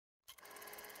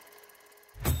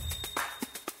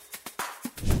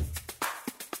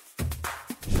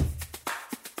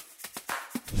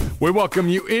We welcome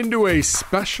you into a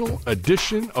special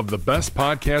edition of the best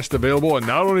podcast available, and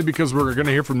not only because we're going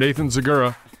to hear from Nathan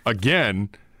Zegura again,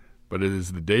 but it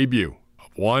is the debut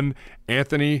of one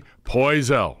Anthony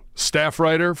Poisel, staff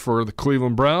writer for the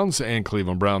Cleveland Browns and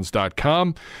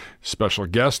clevelandbrowns.com, special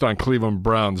guest on Cleveland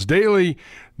Browns Daily,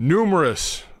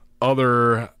 numerous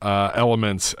other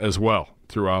elements as well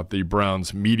throughout the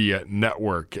Browns media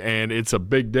network. And it's a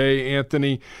big day,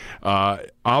 Anthony.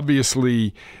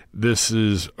 Obviously, this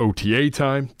is OTA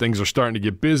time. Things are starting to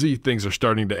get busy. Things are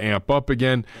starting to amp up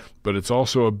again. But it's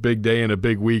also a big day and a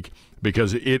big week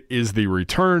because it is the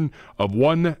return of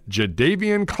one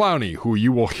Jadeveon Clowney, who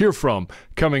you will hear from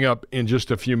coming up in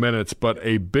just a few minutes, but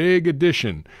a big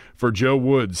addition for Joe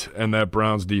Woods and that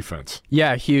Browns defense.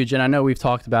 Yeah, huge. And I know we've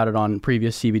talked about it on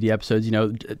previous CBD episodes. You know,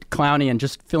 Clowney and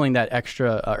just filling that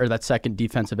extra or that second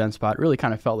defensive end spot really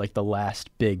kind of felt like the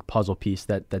last big puzzle piece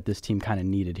that this team kind of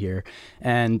needed here.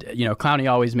 And, you know,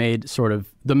 Clowney always made sort of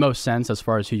the most sense as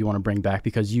far as who you want to bring back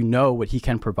because you know what he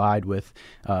can provide with,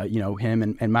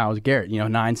 him and Myles Garrett.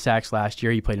 9 sacks last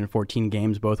year. He played in 14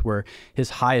 games. Both were his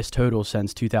highest total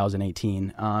since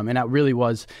 2018. And that really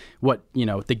was what,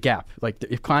 the gap. Like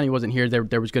if Clowney wasn't here,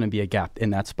 there was going to be a gap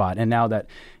in that spot. And now that,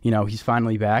 he's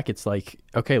finally back, it's like,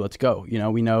 okay, let's go.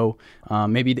 We know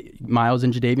maybe Myles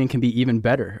and Jadeveon can be even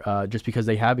better just because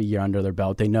they have a year under their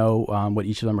belt. They know what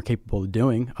each of them are capable of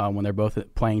doing when they're both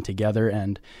playing together.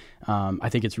 And I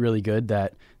think it's really good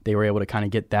that they were able to kind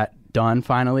of get that done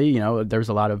finally. There's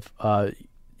a lot of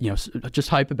just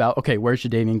hype about, okay, where's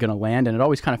Jadeveon going to land? And it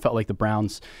always kind of felt like the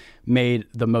Browns made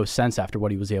the most sense after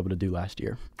what he was able to do last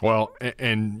year. Well,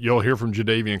 and you'll hear from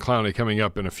Jadeveon Clowney coming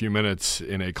up in a few minutes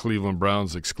in a Cleveland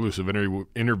Browns exclusive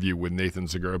interview with Nathan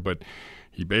Zegura, but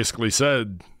he basically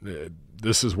said,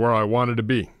 this is where I wanted to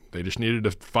be. They just needed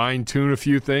to fine-tune a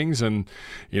few things, and,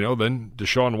 then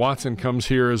Deshaun Watson comes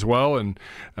here as well, and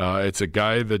it's a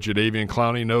guy that Jadeveon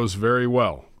Clowney knows very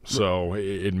well. So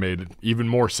it made even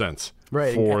more sense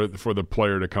for the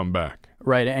player to come back.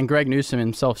 Right, and Greg Newsome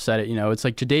himself said it. It's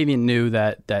like Jadeveon knew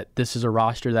that this is a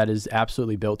roster that is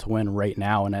absolutely built to win right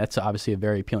now, and that's obviously a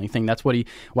very appealing thing. That's why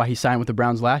he signed with the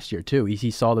Browns last year too.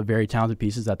 He saw the very talented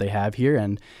pieces that they have here,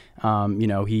 and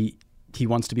he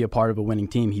wants to be a part of a winning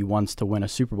team. He wants to win a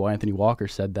Super Bowl. Anthony Walker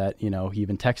said that, he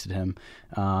even texted him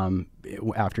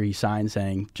after he signed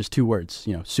saying just 2 words,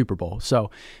 Super Bowl.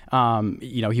 So,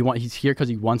 he's here because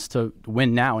he wants to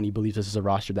win now, and he believes this is a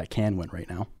roster that can win right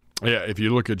now. Yeah, if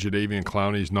you look at Jadeveon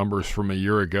Clowney's numbers from a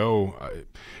year ago,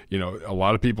 a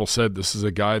lot of people said this is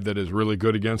a guy that is really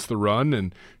good against the run,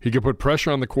 and he could put pressure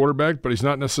on the quarterback, but he's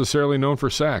not necessarily known for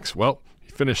sacks. Well,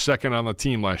 finished second on the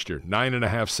team last year,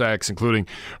 9.5 sacks, including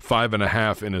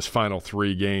 5.5 in his final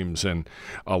 3 games. And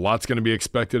a lot's going to be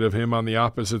expected of him on the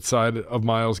opposite side of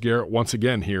Myles Garrett once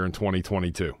again here in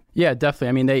 2022. Yeah, definitely.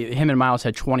 I mean, him and Myles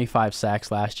had 25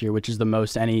 sacks last year, which is the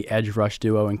most any edge rush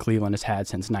duo in Cleveland has had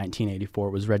since 1984.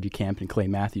 It was Reggie Camp and Clay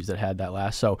Matthews that had that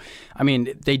last. So, I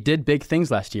mean, they did big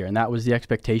things last year, and that was the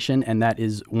expectation, and that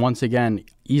is, once again,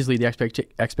 easily the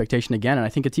expectation again. And I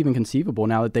think it's even conceivable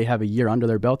now that they have a year under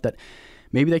their belt that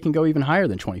maybe they can go even higher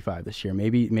than 25 this year.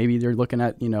 Maybe they're looking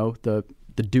at,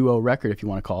 the duo record, if you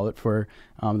want to call it, for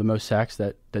the most sacks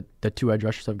that 2 edge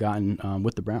rushers have gotten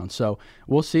with the Browns. So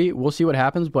we'll see what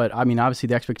happens. But I mean, obviously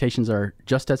the expectations are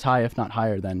just as high, if not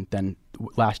higher, than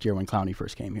last year when Clowney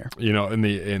first came here. In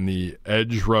the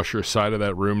edge rusher side of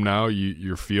that room now,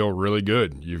 you feel really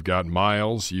good. You've got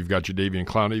Myles, you've got Jadeveon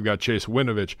Clowney, you've got Chase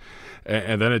Winovich,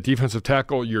 and then at defensive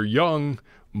tackle, you're young,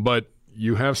 but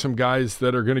you have some guys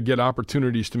that are going to get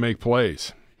opportunities to make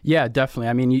plays. Yeah, definitely.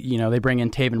 I mean, they bring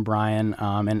in Taven Bryan,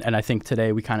 and I think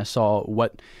today we kind of saw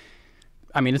what.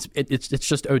 I mean, it's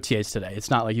just OTAs today. It's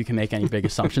not like you can make any big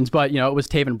assumptions, but it was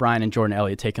Taven Bryan and Jordan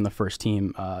Elliott taking the first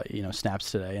team, snaps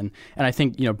today, and I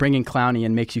think bringing Clowney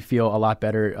in makes you feel a lot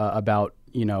better about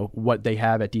what they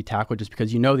have at D tackle, just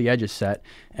because the edge is set,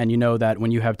 and that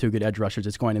when you have 2 good edge rushers,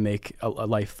 it's going to make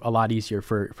life a lot easier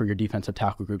for your defensive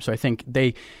tackle group. So I think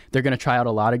they're going to try out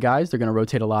a lot of guys. They're going to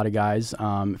rotate a lot of guys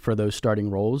for those starting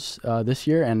roles this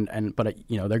year, but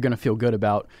they're going to feel good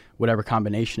about whatever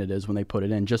combination it is when they put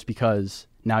it in, just because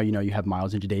now you have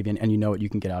Myles and Jadeveon, and what you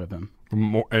can get out of him.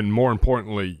 More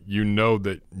importantly,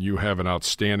 that you have an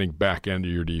outstanding back end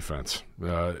of your defense.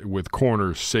 With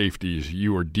corners, safeties,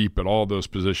 you are deep at all those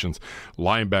positions.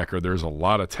 Linebacker, there's a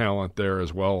lot of talent there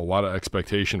as well, a lot of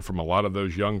expectation from a lot of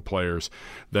those young players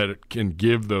that can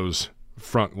give those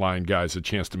frontline guys a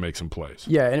chance to make some plays.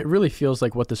 Yeah, and it really feels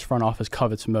like what this front office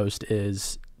covets most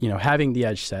is, having the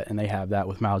edge set, and they have that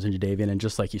with Myles and Jadeveon. And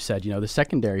just like you said, the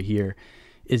secondary here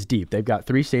is deep. They've got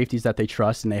 3 safeties that they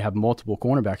trust, and they have multiple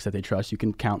cornerbacks that they trust. You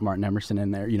can count Martin Emerson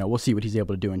in there. We'll see what he's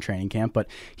able to do in training camp, but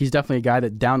he's definitely a guy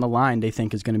that down the line they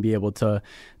think is going to be able to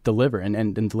deliver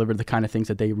and deliver the kind of things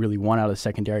that they really want out of the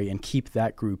secondary and keep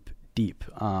that group deep.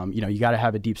 You got to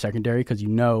have a deep secondary because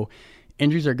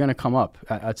injuries are going to come up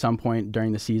at some point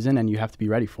during the season, and you have to be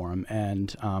ready for them.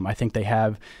 And I think they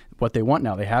have what they want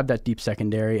now. They have that deep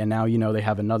secondary, and now they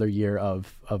have another year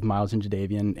of Miles and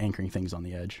Jadeveon anchoring things on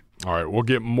the edge. All right, we'll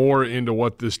get more into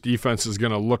what this defense is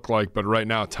going to look like, but right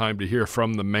now, time to hear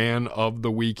from the man of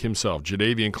the week himself.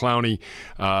 Jadeveon Clowney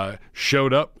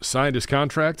showed up, signed his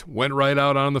contract, went right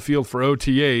out on the field for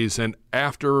OTAs, and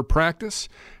after practice,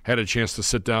 had a chance to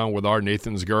sit down with our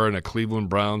Nathan Zegura in a Cleveland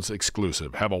Browns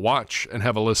exclusive. Have a watch and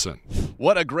have a listen.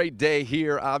 What a great day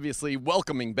here, obviously,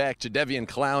 welcoming back Jadeveon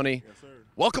Clowney. Yes, sir.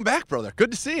 Welcome back, brother. Good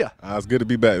to see you. It's good to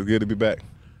be back. It's good to be back.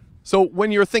 So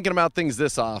when you're thinking about things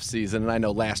this offseason, and I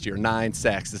know last year, 9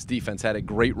 sacks, this defense had a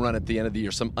great run at the end of the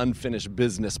year, some unfinished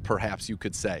business, perhaps you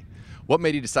could say. What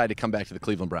made you decide to come back to the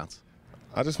Cleveland Browns?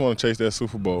 I just want to chase that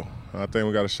Super Bowl. I think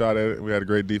we got a shot at it. We had a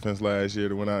great defense last year.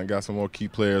 They went out and got some more key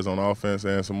players on offense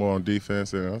and some more on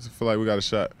defense, and I just feel like we got a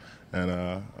shot. And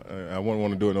I wouldn't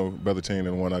want to do it no better team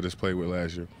than the one I just played with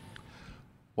last year.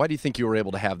 Why do you think you were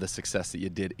able to have the success that you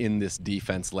did in this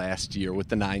defense last year with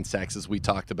the 9 sacks as we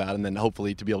talked about, and then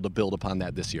hopefully to be able to build upon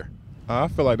that this year? I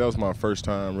feel like that was my first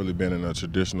time really being in a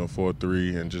traditional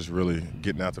 4-3 and just really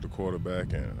getting after the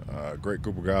quarterback, and a great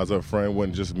group of guys up front. It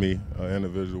wasn't just me,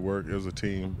 individual work. It was a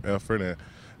team effort, and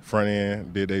front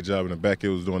end did their job, and the back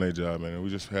end was doing their job, and we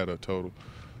just had a total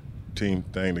team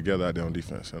thing together out there on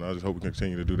defense, and I just hope we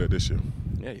continue to do that this year.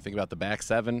 Yeah, you think about the back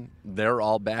 7, they're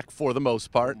all back for the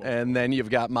most part, and then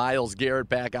you've got Myles Garrett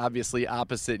back, obviously,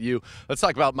 opposite you. Let's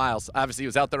talk about Myles. Obviously, he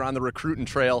was out there on the recruiting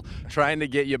trail trying to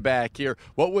get you back here.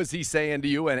 What was he saying to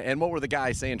you, and what were the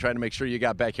guys saying trying to make sure you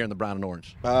got back here in the brown and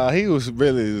orange? He was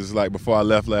really just like, before I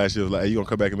left last year, was like, hey, you going to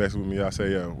come back and mess with me? I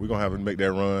said, yeah, we're going to have to make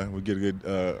that run. We get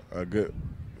a good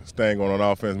thing going on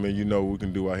offense, man. We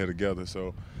can do out here together.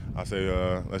 So I say,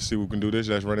 let's see what we can do this.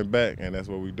 Let's run it back, and that's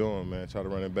what we're doing, man. Try to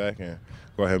run it back and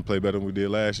go ahead and play better than we did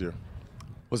last year.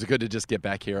 Was it good to just get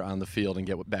back here on the field and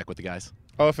get back with the guys?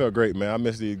 Oh, it felt great, man. I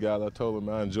miss these guys. I told them,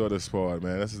 man, I enjoy this part,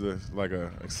 man. This is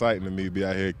exciting to me to be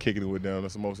out here kicking it with them.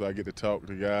 That's the most I get to talk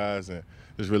to guys and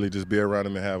just be around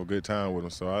them and have a good time with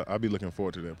them. So I'll be looking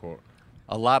forward to that part.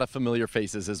 A lot of familiar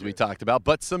faces, as we talked about,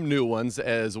 but some new ones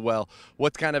as well.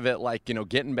 What's kind of it like,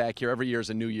 getting back here? Every year is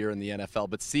a new year in the NFL,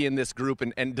 but seeing this group,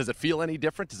 and does it feel any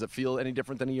different? Does it feel any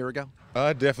different than a year ago?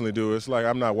 I definitely do. It's like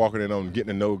I'm not walking in on getting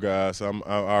to know guys. So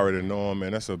I already know them,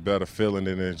 and that's a better feeling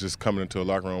than just coming into a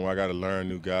locker room where I got to learn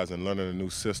new guys and learning a new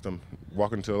system.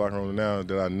 Walking into a locker room now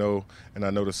that I know, and I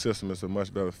know the system, is a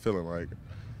much better feeling.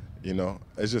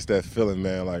 It's just that feeling,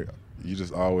 man. Like, you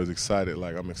just always excited.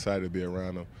 Like, I'm excited to be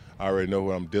around them. I already know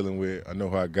what I'm dealing with. I know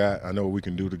who I got. I know what we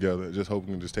can do together. Just hope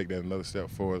we can just take that another step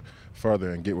forward,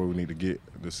 further, and get where we need to get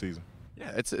this season.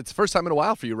 Yeah, it's the first time in a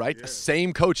while for you, right? Yeah.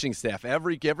 Same coaching staff,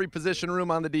 every position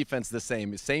room on the defense the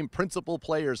same principal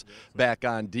players back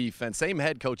on defense, same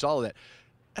head coach, all of that.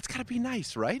 That's got to be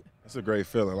nice, right? That's a great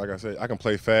feeling. Like I said, I can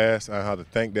play fast. I don't have to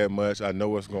think that much. I know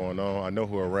what's going on. I know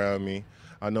who are around me.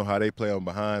 I know how they play on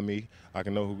behind me. I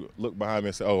can know who look behind me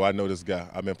and say, oh, I know this guy.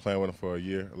 I've been playing with him for a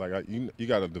year. Like, you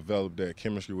got to develop that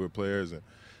chemistry with players, and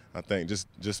I think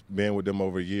just being with them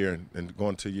over a year and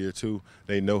going to year 2,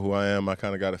 they know who I am. I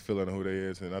kind of got a feeling of who they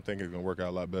is, and I think it's going to work out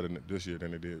a lot better this year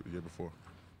than it did the year before.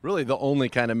 Really, the only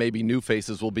kind of maybe new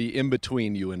faces will be in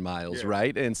between you and Myles,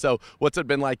 right? And so what's it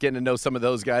been like getting to know some of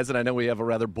those guys? And I know we have a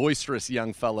rather boisterous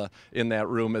young fella in that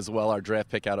room as well, our draft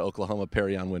pick out of Oklahoma,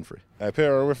 Perrion Winfrey.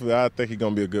 Perrion Winfrey, I think he's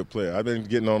going to be a good player. I've been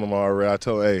getting on him already. I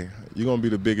told him, hey, you're going to be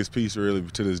the biggest piece really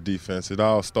to this defense. It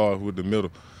all starts with the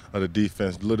middle of the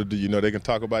defense. Little do you know, they can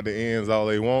talk about the ends all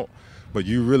they want, but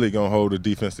you really going to hold the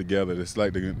defense together. It's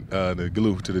like the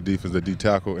glue to the defense, the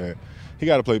D-tackle, and he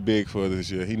got to play big for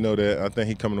this year. He know that. I think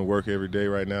he coming to work every day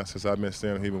right now. Since I've been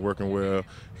seeing him, he been working well.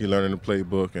 He learning the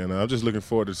playbook, and I'm just looking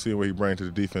forward to seeing what he brings to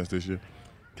the defense this year.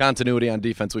 Continuity on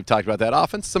defense, we've talked about that.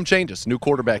 Offense, some changes. New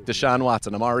quarterback, Deshaun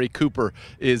Watson. Amari Cooper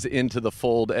is into the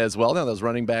fold as well. Now those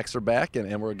running backs are back, and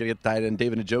we're going to get tight end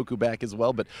David Njoku back as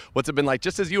well. But what's it been like,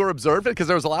 just as you were observing, because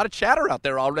there was a lot of chatter out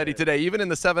there already today, even in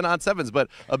the 7-on-7s, but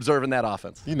observing that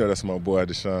offense. That's my boy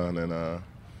Deshaun, and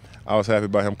I was happy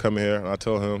about him coming here. And I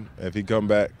told him if he come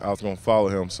back, I was going to follow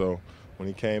him. So when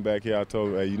he came back here, I told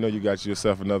him, hey, you got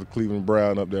yourself another Cleveland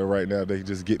Brown up there right now. They can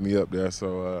just get me up there.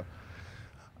 So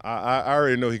I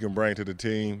already know he can bring to the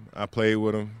team. I played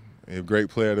with him. He's a great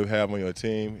player to have on your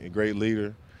team, a great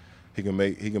leader. he can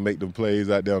make the plays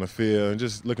out there on the field, and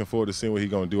just looking forward to seeing what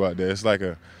he's going to do out there. It's like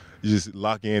you just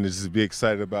lock in and just be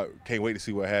excited about, can't wait to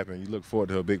see what happens. You look forward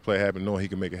to a big play happen, knowing he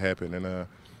can make it happen. And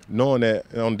knowing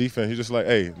that on defense, he's just like,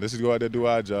 hey, let's just go out there, do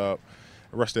our job,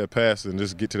 rush that pass, and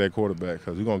just get to that quarterback,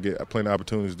 because we're going to get plenty of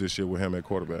opportunities this year with him at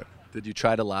quarterback. Did you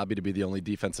try to lobby to be the only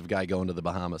defensive guy going to the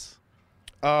Bahamas?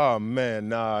 Oh, man,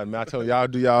 nah, man. I told y'all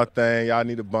do y'all thing. Y'all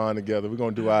need to bond together. We're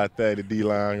going to do our thing. The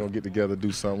D-line going to get together,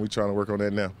 do something. We're trying to work on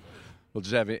that now. Well,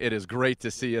 Jeff, it is great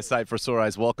to see you. Sight for sore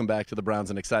eyes. Welcome back to the Browns,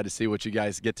 and excited to see what you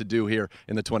guys get to do here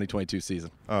in the 2022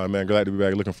 season. All right, man. Glad to be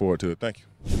back. Looking forward to it. Thank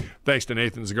you. Thanks to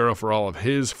Nathan Zegura for all of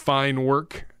his fine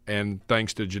work, and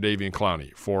thanks to Jadeveon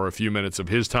Clowney for a few minutes of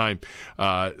his time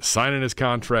signing his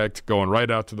contract, going right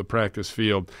out to the practice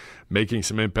field, making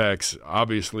some impacts.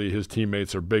 Obviously, his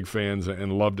teammates are big fans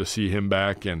and love to see him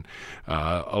back, and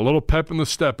a little pep in the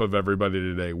step of everybody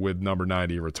today with number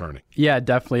 90 returning. Yeah,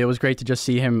 definitely. It was great to just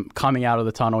see him coming out of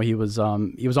the tunnel. He was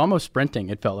almost sprinting.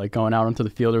 It felt like going out onto the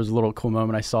field. There was a little cool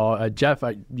moment I saw. Jeff,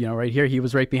 right here, he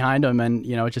was right behind him, and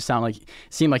it just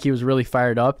seemed like he was really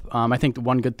fired up. I think the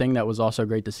one good thing that was also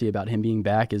great to see about him being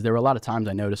back is there were a lot of times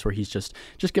I noticed where he's just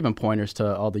giving pointers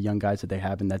to all the young guys that they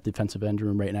have in that defensive end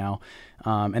room right now,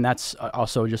 and that's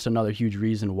also just another huge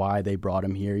reason why they brought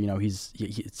him here.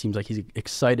 It seems like he's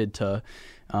excited to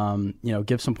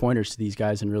give some pointers to these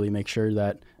guys and really make sure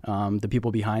that the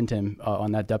people behind him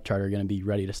on that depth chart are going to be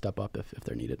ready to step up if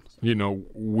they're needed.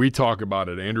 We talk about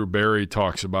it. Andrew Berry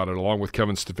talks about it along with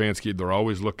Kevin Stefanski. They're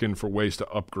always looking for ways to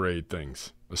upgrade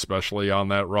things, especially on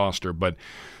that roster. But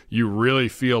you really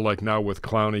feel like now with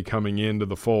Clowney coming into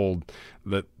the fold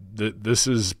that this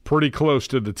is pretty close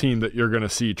to the team that you're going to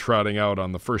see trotting out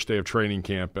on the first day of training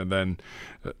camp. And then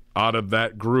out of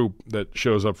that group that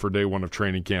shows up for day one of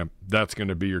training camp, that's going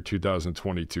to be your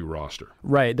 2022 roster.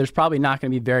 Right. There's probably not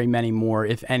going to be very many more,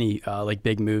 if any,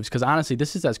 big moves, because honestly,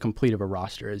 this is as complete of a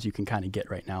roster as you can kind of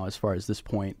get right now as far as this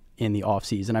point in the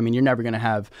offseason. I mean, you're never going to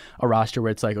have a roster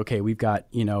where it's like, okay, we've got,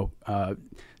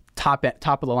 top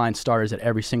of the line starters at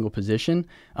every single position.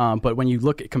 But when you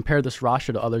compare this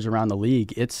roster to others around the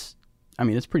league, it's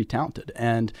pretty talented.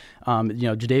 And,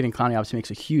 Jadeveon Clowney obviously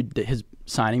his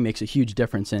signing makes a huge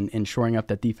difference in shoring up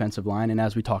that defensive line. And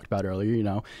as we talked about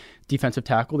earlier, defensive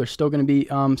tackle, there's still going to be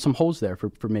some holes there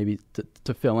for maybe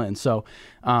to fill in. So,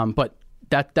 but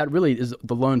that really is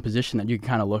the lone position that you can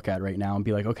kind of look at right now and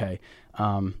be like, okay,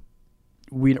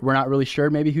 we're not really sure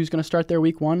maybe who's going to start there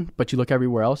week one, but you look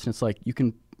everywhere else and it's like you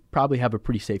can probably have a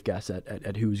pretty safe guess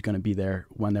at who's going to be there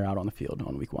when they're out on the field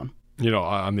on week one.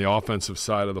 On the offensive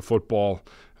side of the football,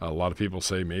 a lot of people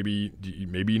say maybe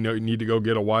you need to go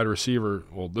get a wide receiver.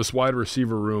 Well, this wide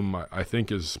receiver room, I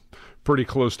think, is pretty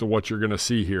close to what you're going to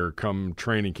see here come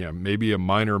training camp. Maybe a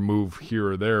minor move here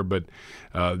or there, but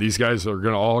these guys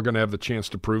are all going to have the chance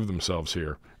to prove themselves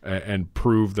here and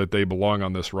prove that they belong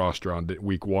on this roster on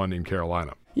week one in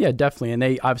Carolina. Yeah, definitely. And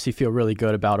they obviously feel really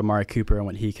good about Amari Cooper and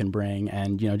what he can bring.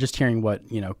 And, just hearing what,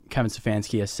 Kevin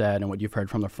Stefanski has said and what you've heard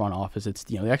from the front office, it's,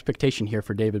 the expectation here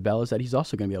for David Bell is that he's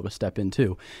also going to be able to step in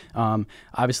too.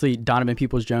 Obviously, Donovan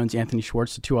Peoples-Jones, Anthony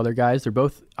Schwartz, the two other guys, they're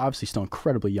both obviously still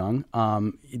incredibly young.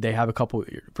 They have a couple,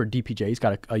 for DPJ, he's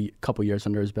got a couple years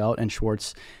under his belt, and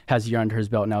Schwartz has a year under his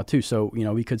belt now too. So,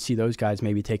 we could see those guys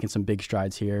maybe taking some big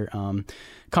strides here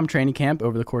come training camp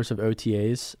over the course of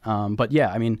OTAs. But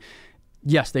yeah,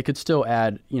 yes, they could still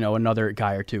add, another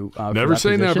guy or two. Never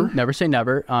say never. Never say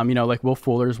never. Like Will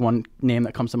Fuller is one name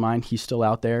that comes to mind. He's still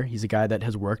out there. He's a guy that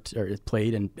has worked or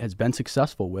played and has been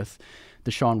successful with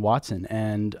Deshaun Watson.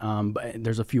 And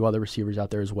there's a few other receivers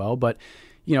out there as well. But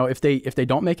if they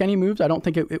don't make any moves, I don't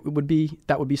think it would be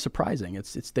surprising.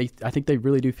 I think they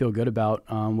really do feel good about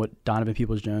what Donovan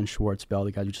Peoples-Jones, Schwartz, Bell,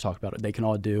 the guys we just talked about, they can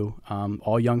all do.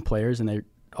 All young players, and they're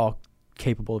all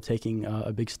capable of taking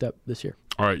a big step this year.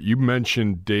 All right, you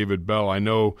mentioned David Bell. I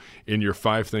know in your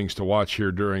 5 things to watch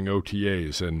here during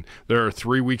OTAs, and there are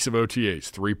 3 weeks of OTAs,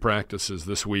 3 practices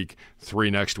this week, 3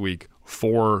 next week,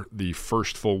 for the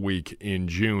first full week in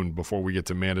June before we get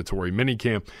to mandatory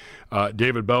minicamp.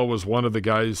 David Bell was one of the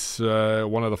guys,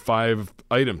 one of the 5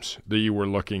 items that you were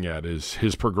looking at is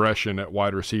his progression at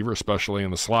wide receiver, especially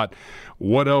in the slot.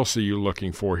 What else are you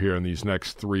looking for here in these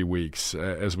next 3 weeks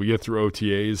as we get through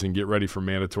OTAs and get ready for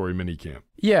mandatory minicamp?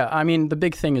 Yeah, the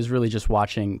big thing is really just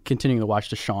continuing to watch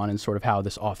Deshaun and sort of how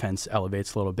this offense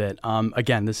elevates a little bit.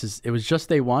 Again, it was just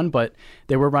day one, but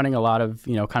they were running a lot of,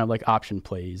 kind of like option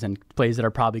plays and plays that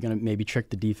are probably going to maybe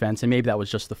trick the defense. And maybe that was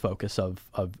just the focus of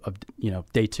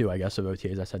day 2, I guess, of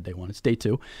OTAs. I said day 1, it's day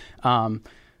 2.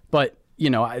 But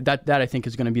that I think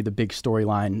is going to be the big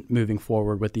storyline moving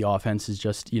forward with the offense is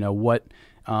just,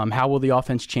 how will the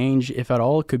offense change, if at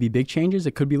all? It could be big changes.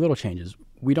 It could be little changes.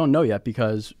 We don't know yet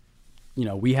because,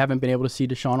 we haven't been able to see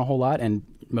Deshaun a whole lot, and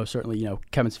most certainly,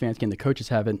 Kevin Stefanski and the coaches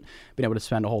haven't been able to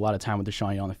spend a whole lot of time with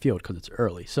Deshaun on the field because it's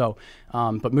early. So,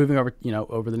 but moving over,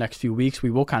 over the next few weeks, we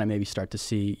will kind of maybe start to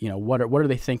see, what are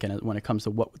they thinking when it comes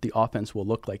to what the offense will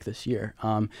look like this year.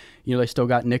 They still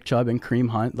got Nick Chubb and Kareem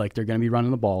Hunt, like they're going to be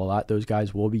running the ball a lot. Those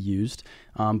guys will be used.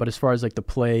 But as far as like the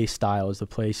play styles, the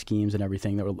play schemes and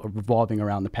everything that are revolving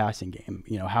around the passing game,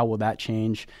 how will that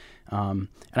change? And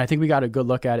I think we got a good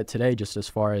look at it today, just as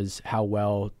far as how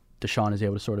well Deshaun is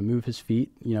able to sort of move his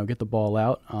feet, get the ball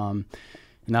out. And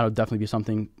that'll definitely be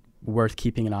something worth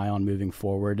keeping an eye on moving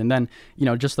forward. And then,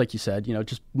 just like you said,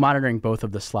 just monitoring both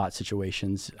of the slot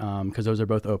situations, because those are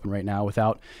both open right now.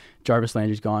 Without Jarvis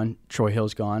Landry's gone, Troy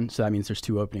Hill's gone, so that means there's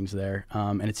 2 openings there.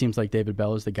 And it seems like David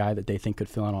Bell is the guy that they think could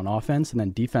fill in on offense. And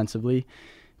then defensively,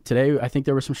 today, I think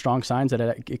there were some strong signs that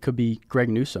it could be Greg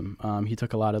Newsome. He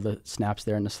took a lot of the snaps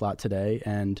there in the slot today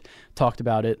and talked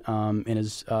about it in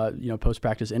his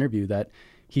post-practice interview that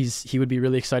he would be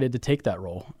really excited to take that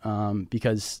role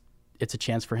because it's a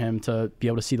chance for him to be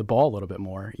able to see the ball a little bit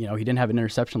more. He didn't have an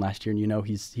interception last year, and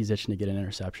he's itching to get an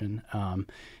interception.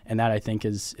 And that I think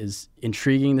is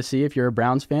intriguing to see if you're a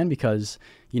Browns fan because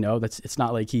it's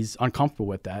not like he's uncomfortable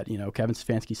with that. Kevin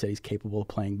Stefanski said he's capable of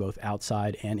playing both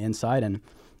outside and inside, and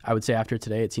I would say after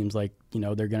today, it seems like,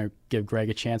 they're going to give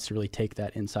Greg a chance to really take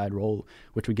that inside role,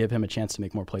 which would give him a chance to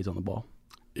make more plays on the ball.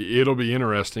 It'll be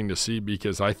interesting to see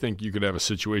because I think you could have a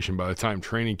situation by the time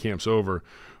training camp's over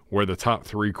where the top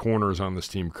 3 corners on this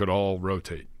team could all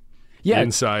rotate. Yeah.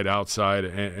 Inside, outside,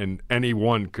 and any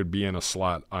one could be in a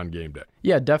slot on game day.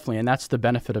 Yeah, definitely. And that's the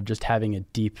benefit of just having a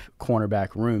deep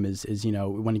cornerback room is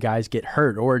when guys get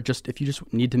hurt or just if you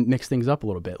just need to mix things up a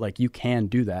little bit, like you can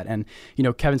do that. And,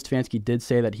 Kevin Stefanski did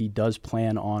say that he does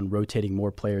plan on rotating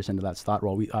more players into that slot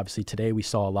role. Obviously today we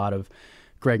saw a lot of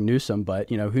Greg Newsome,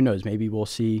 but who knows? Maybe we'll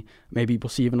see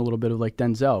even a little bit of like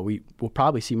Denzel. We'll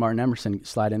probably see Martin Emerson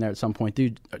slide in there at some point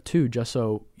too, just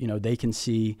so they can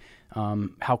see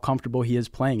how comfortable he is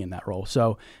playing in that role.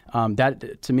 So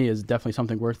that to me is definitely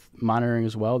something worth monitoring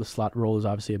as well. The slot role is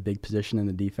obviously a big position in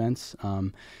the defense,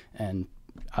 and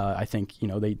I think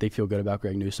they feel good about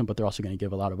Greg Newsome, but they're also going to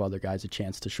give a lot of other guys a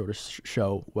chance to sort of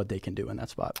show what they can do in that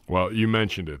spot. Well, you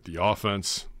mentioned it, the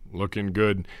offense. Looking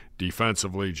good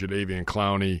defensively, Jadeveon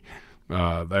Clowney,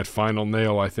 that final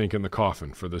nail, I think, in the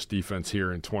coffin for this defense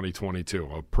here in 2022.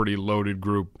 A pretty loaded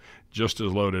group, just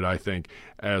as loaded, I think,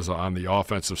 as on the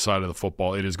offensive side of the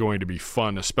football. It is going to be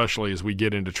fun, especially as we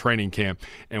get into training camp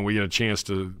and we get a chance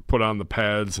to put on the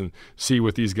pads and see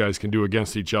what these guys can do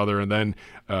against each other and then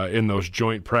in those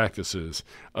joint practices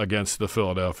against the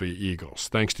Philadelphia Eagles.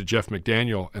 Thanks to Jeff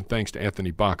McDaniel and thanks to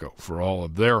Anthony Bacco for all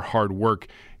of their hard work.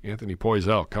 Anthony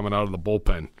Poisel coming out of the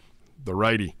bullpen, the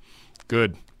righty.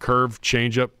 Good. Curve,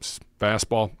 changeup,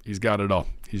 fastball. He's got it all.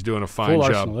 He's doing a fine Full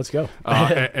job. Arsenal. Let's go.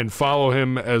 And follow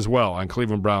him as well on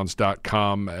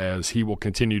clevelandbrowns.com as he will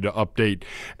continue to update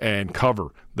and cover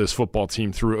this football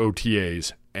team through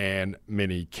OTAs and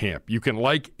mini camp. You can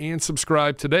like and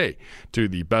subscribe today to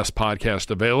the best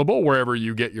podcast available wherever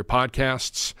you get your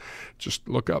podcasts. Just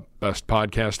look up best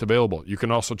podcast available. You can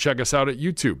also check us out at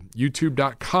YouTube,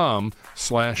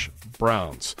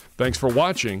 youtube.com/Browns. Thanks for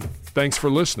watching. Thanks for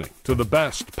listening to the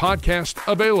best podcast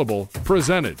available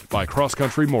presented by Cross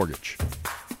Country Mortgage.